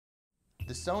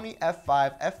The Sony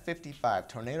F5 F55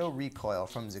 Tornado Recoil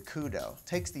from Zacuto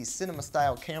takes these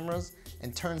cinema-style cameras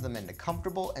and turns them into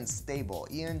comfortable and stable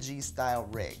ENG-style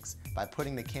rigs by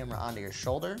putting the camera onto your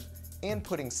shoulder and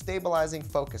putting stabilizing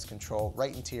focus control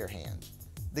right into your hand.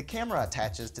 The camera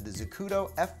attaches to the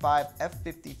Zacuto F5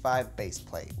 F55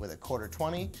 baseplate with a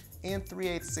 1/4-20 and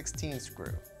 3/8-16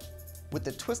 screw. With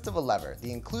the twist of a lever,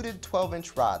 the included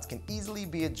 12-inch rods can easily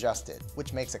be adjusted,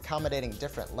 which makes accommodating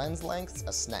different lens lengths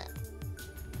a snap.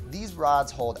 These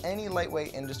rods hold any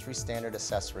lightweight industry standard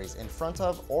accessories in front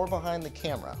of or behind the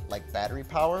camera, like battery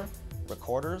power,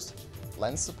 recorders,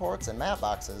 lens supports, and matte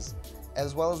boxes,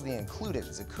 as well as the included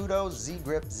Zacuto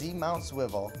Zgrip Z-mount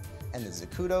swivel and the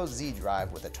Zacuto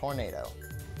Z-drive with a Tornado.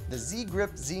 The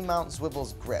Zgrip Z-mount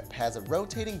swivel's grip has a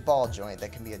rotating ball joint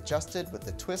that can be adjusted with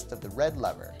the twist of the red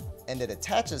lever, and it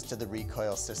attaches to the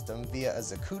recoil system via a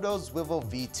Zacuto Swivel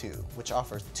V2, which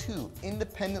offers two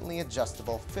independently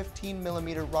adjustable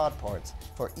 15mm rod ports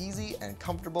for easy and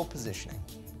comfortable positioning.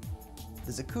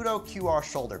 The Zacuto QR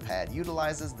shoulder pad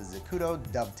utilizes the Zacuto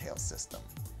dovetail system.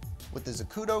 With the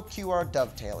Zacuto QR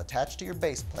dovetail attached to your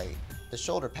base plate, the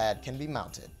shoulder pad can be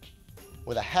mounted.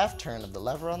 With a half turn of the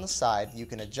lever on the side, you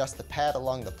can adjust the pad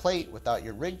along the plate without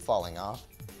your rig falling off,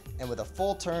 and with a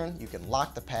full turn, you can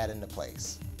lock the pad into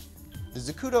place. The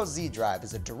Zacuto Z-drive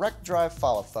is a direct drive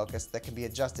follow focus that can be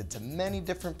adjusted to many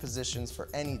different positions for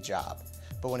any job,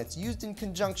 but when it's used in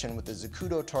conjunction with the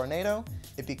Zacuto Tornado,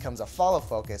 it becomes a follow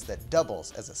focus that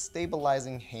doubles as a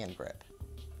stabilizing hand grip.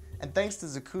 And thanks to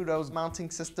Zacuto's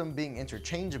mounting system being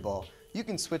interchangeable, you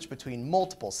can switch between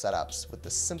multiple setups with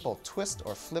the simple twist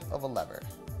or flip of a lever.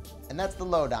 And that's the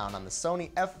lowdown on the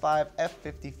Sony F5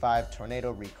 F55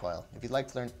 Tornado Recoil. If you'd like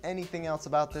to learn anything else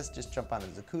about this, just jump on to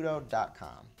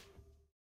zacuto.com.